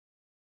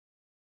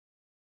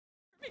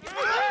Get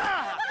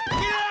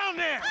down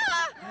there!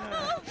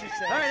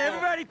 All right,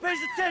 everybody pays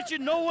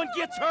attention. No one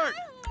gets hurt.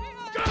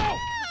 Go!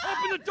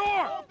 Open the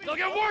door! They'll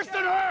get worse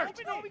than hurt!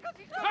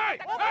 Hey!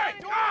 Hey!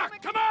 Ah!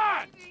 Come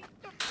on!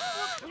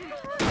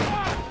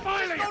 Ah,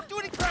 finally! Don't do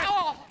any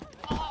crap!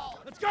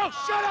 Let's go!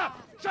 Shut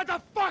up! Shut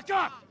the fuck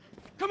up!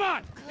 Come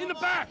on! In the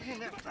back!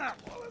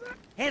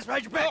 Hands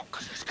behind your back.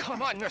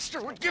 Come on,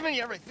 mister. We're giving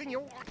you everything you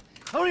want.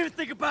 Don't even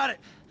think about it.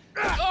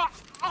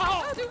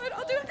 I'll do it,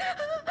 I'll do it.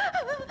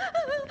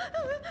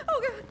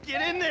 Oh, God.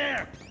 Get in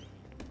there.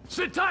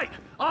 Sit tight!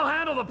 I'll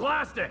handle the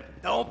blasting!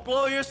 Don't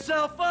blow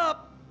yourself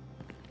up.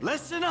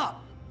 Listen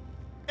up.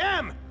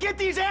 M, get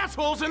these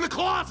assholes in the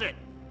closet.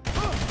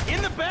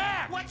 In the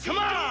back. What's Come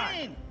he on.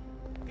 doing?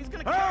 He's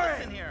gonna kill Hurry.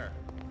 us in here.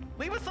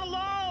 Leave us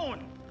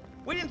alone.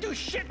 We didn't do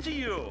shit to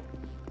you.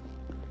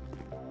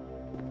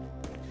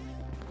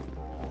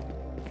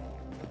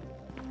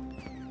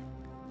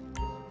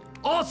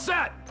 All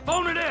set!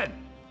 Phone it in!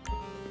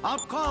 I'm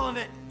calling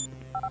it.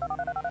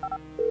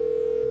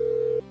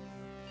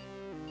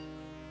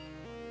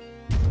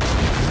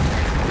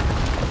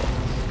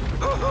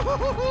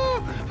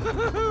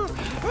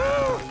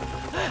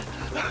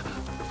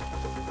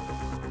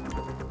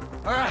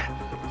 All right,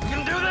 you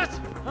gonna do this?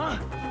 Huh?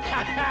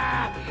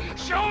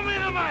 Show me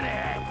the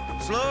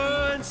money!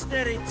 Slow and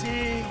steady,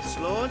 T.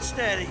 Slow and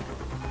steady.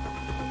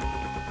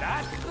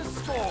 That's the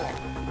score.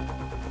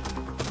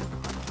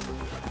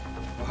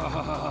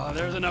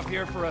 There's enough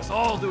here for us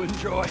all to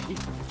enjoy.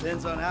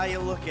 Depends on how you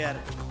look at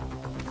it.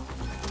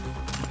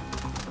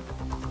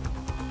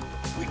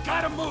 We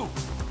gotta move!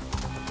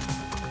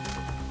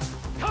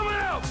 Coming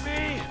out,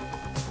 B!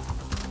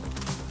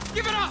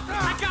 Give it up!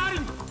 I got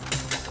him!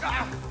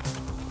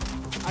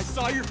 I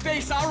saw your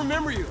face. I'll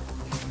remember you.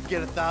 You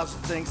get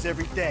 1,000 things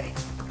every day.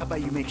 How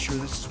about you make sure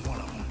this is one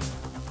of them?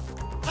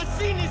 I've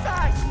seen his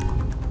eyes!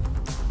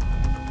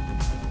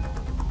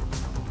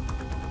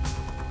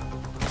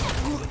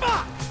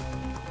 Fuck!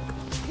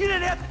 You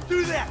didn't have to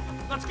do that!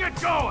 Let's get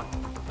going!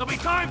 There'll be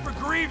time for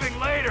grieving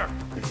later!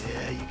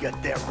 Yeah, you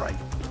got that right.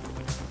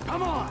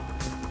 Come on!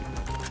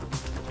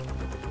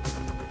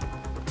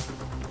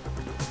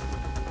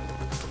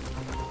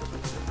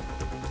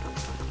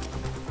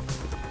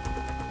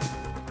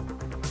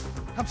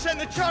 I'm setting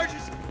the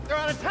charges. They're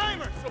on a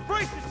timer, so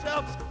brace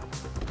yourselves.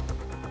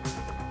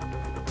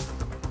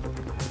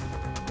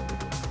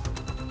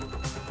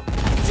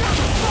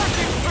 Just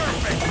fucking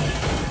perfect!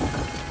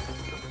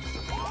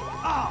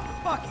 Oh,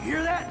 fuck, you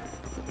hear that?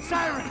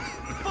 Sirens!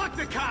 Fuck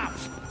the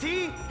cops.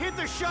 T, hit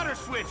the shutter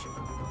switch.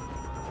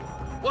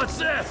 What's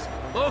this?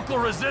 Local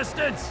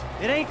resistance?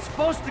 It ain't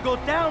supposed to go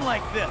down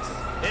like this.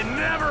 It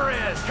never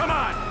is! Come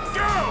on,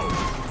 go!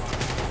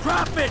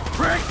 Drop it,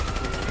 prick!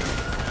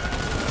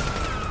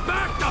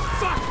 Back the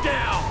fuck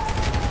down!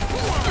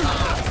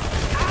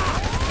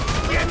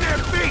 Get in their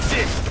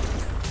faces!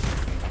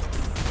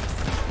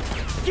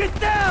 Get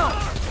down!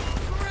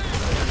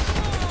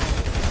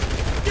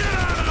 Get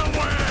out of the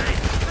way!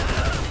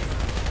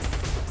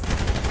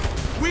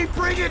 We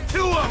bring it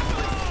to them!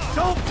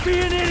 Don't be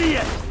an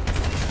idiot!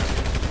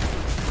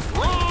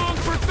 Wrong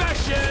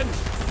profession!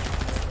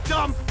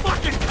 Dumb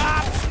fucking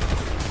cops!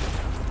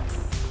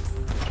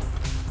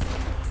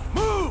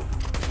 Move!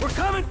 We're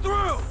coming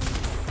through!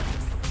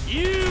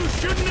 You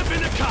shouldn't have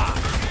been a cop!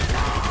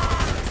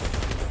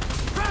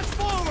 Press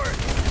forward!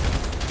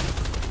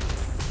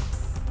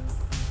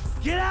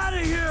 Get out of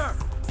here!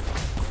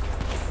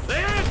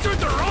 They answered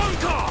the wrong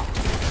call!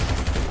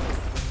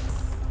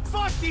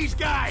 Fuck these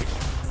guys!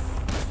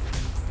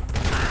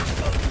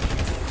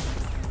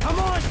 Come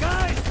on,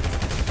 guys!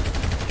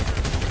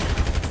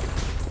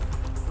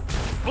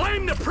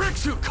 Blame the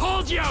pricks who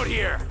called you out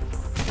here!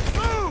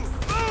 Move!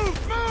 Move!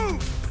 Move!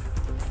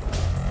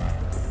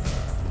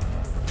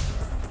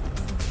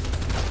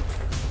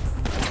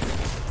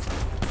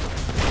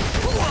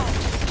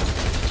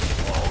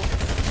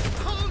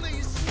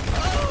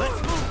 Let's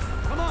move!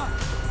 Come on!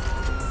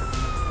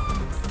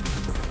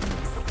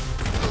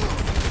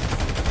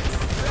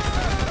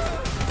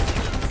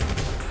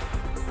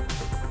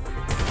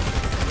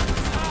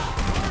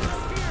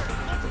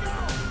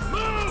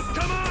 Move!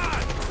 Come on!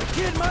 The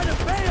kid might have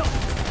failed!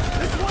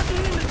 This wasn't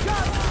in the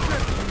job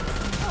description!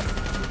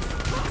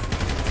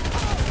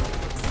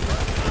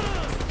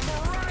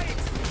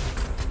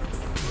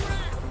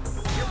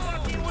 You're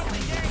fucking with the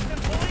gangs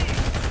and police.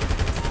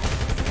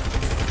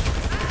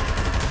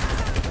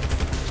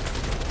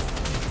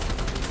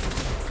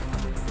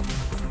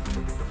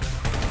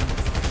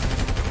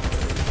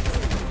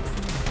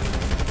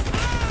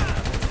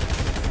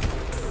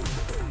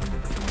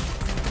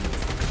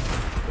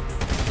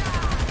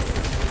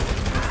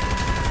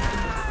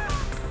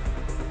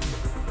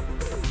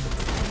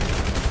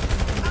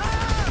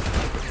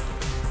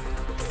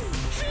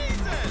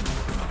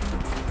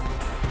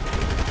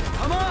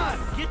 Come on!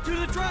 Get to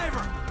the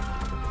driver!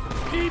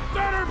 He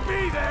better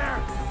be there!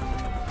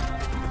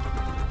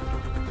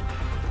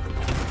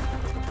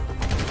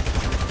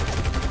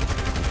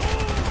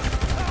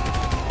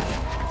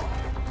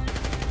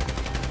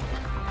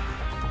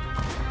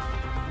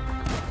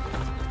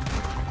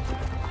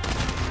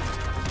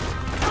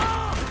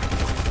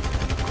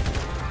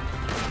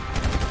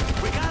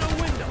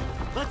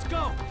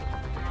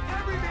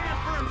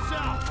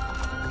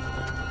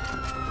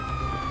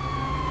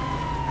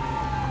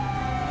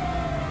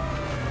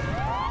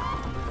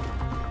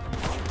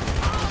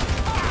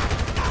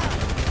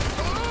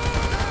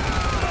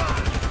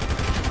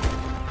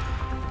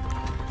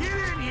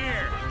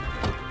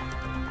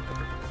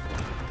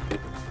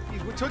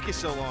 you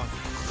so long?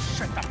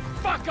 Shut the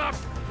fuck up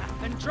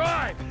and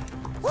drive!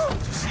 Woo!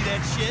 Did you see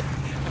that shit?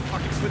 I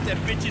fucking put that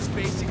bitch's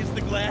face against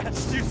the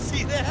glass. Did you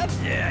see that?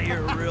 Yeah,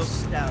 you're a real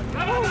stout.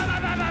 Fuck,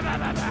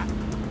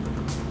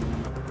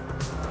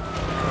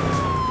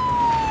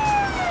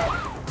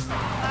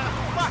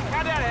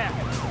 how'd that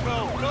happen?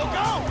 Go, go,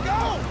 go,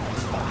 go!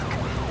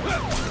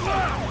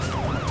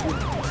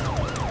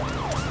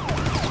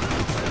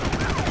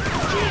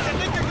 Jeez, I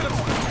think they're gonna...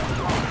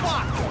 Oh,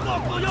 fuck!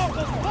 Local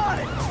yokel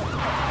spotted!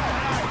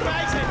 That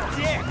guy's a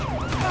dick!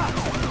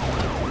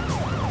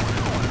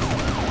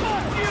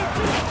 Fuck you,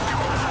 too!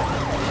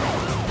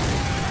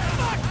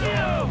 Fuck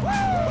you!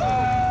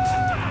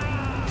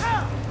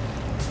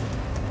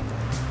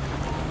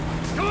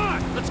 Come on,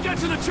 let's get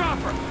to the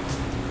chopper!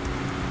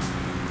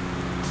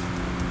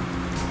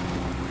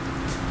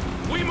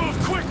 We move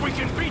quick, we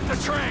can beat the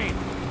train!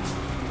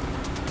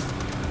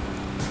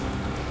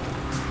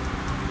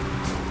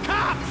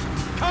 Cops!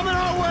 Coming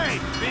our way!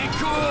 Be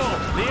cool!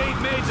 They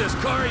ain't made this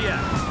car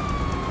yet!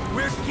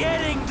 We're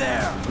getting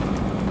there!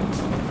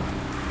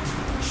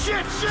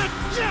 Shit, shit,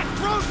 shit!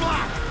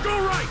 Roadblock! Go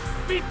right!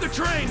 Beat the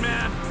train,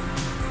 man!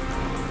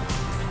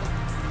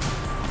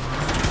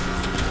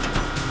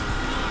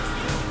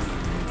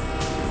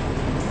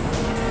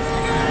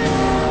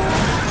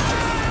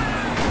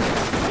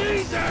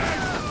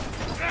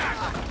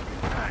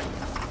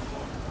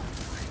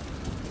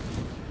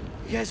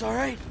 You guys all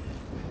right?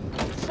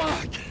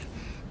 Fuck!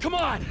 Come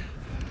on!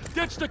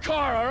 Ditch the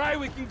car, all right?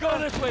 We can go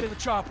this way to the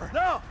chopper.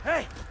 No!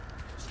 Hey!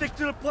 Stick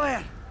to the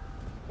plan!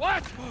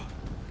 What?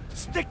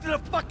 Stick to the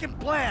fucking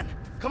plan!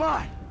 Come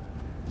on!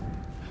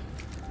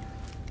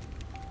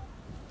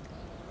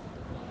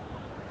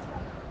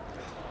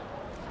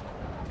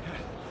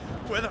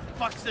 Where the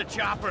fuck's the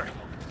chopper?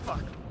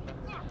 Fuck.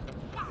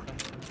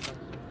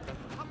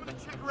 I'm gonna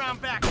check around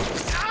back.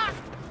 Ah!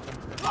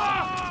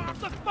 Oh,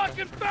 the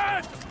fucking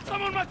bed!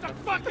 Someone must have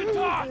fucking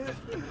talked!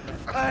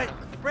 Alright,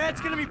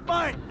 Brad's gonna be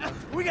fine!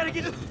 We gotta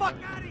get the fuck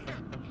out of here!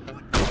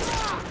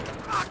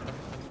 Fuck!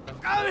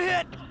 I'm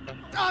hit!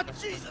 Oh,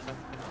 Jesus!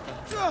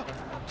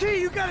 T,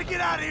 you gotta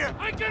get out of here!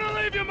 I'm gonna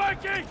leave you,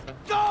 Mikey!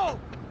 Go!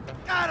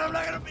 God, I'm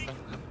not gonna be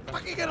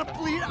fucking gonna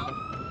bleed out!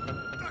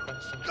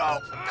 Go!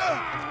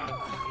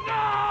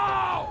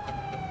 No!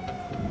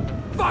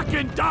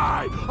 Fucking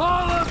die!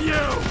 All of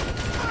you!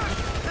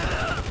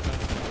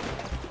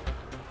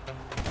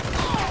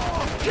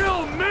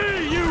 Kill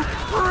me, you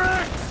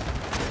pricks!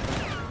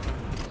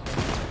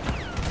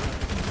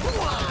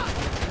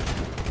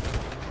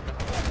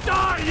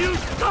 Die, you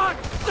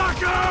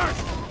suckers!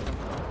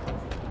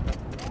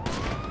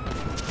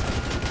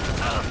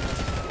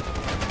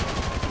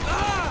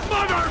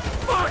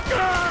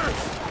 Motherfuckers!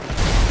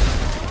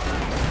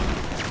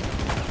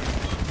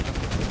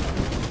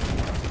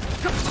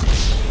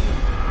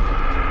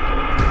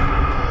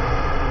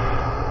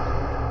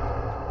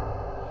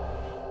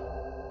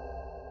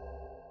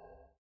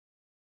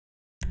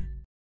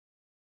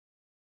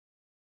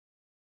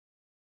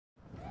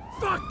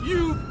 Fuck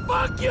you!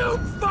 Fuck you!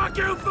 Fuck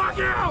you! Fuck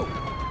you!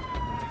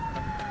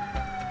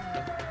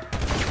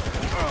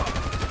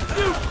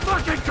 You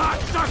fucking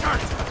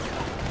cocksuckers!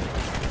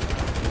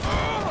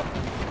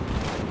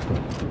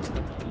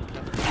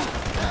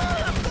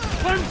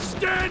 I'm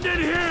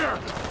standing here!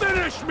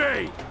 Finish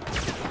me!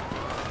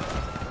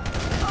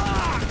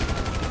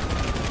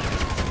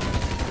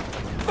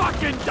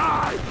 Fucking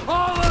die!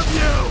 All of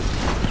you!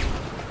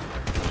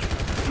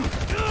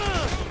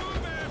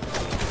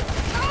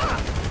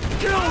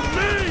 Kill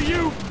me,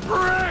 you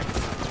pricks!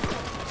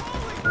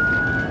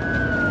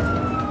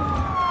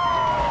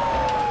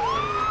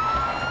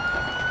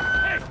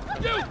 Hey,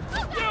 you!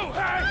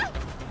 Hey!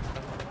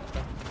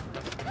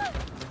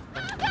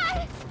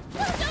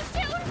 Guys, don't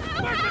shoot!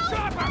 Where's the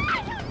chopper? I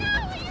don't know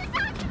what you're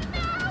talking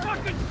about!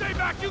 Fucking stay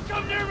back! You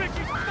come near me,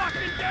 she's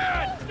fucking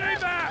dead! Stay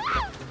back!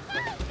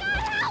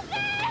 God, help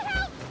me!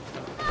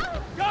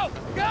 Help!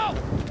 Go! Go!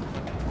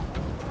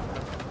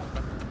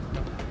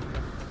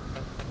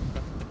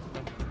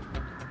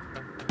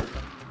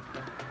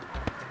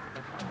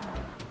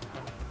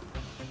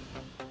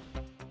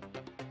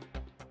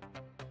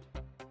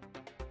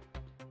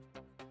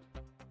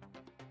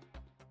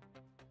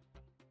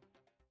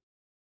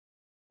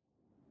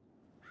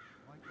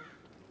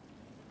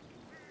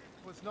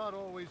 Was not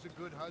always a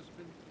good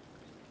husband,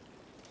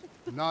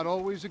 not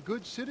always a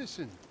good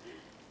citizen.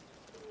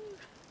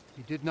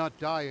 He did not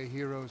die a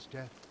hero's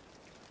death,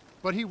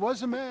 but he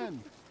was a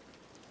man.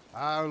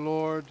 Our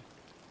Lord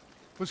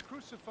was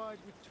crucified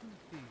with 2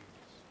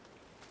 thieves,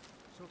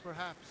 so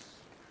perhaps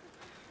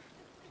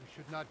we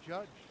should not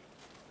judge.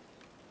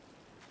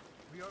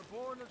 We are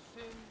born of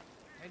sin,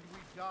 and we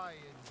die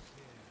in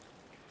sin.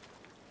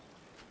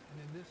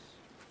 And in this,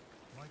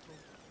 Michael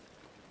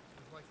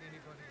is like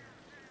anybody else.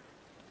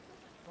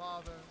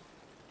 Father,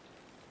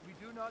 we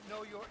do not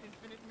know your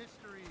infinite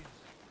mysteries,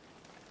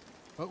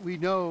 but we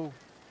know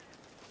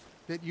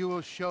that you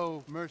will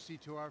show mercy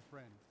to our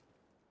friend.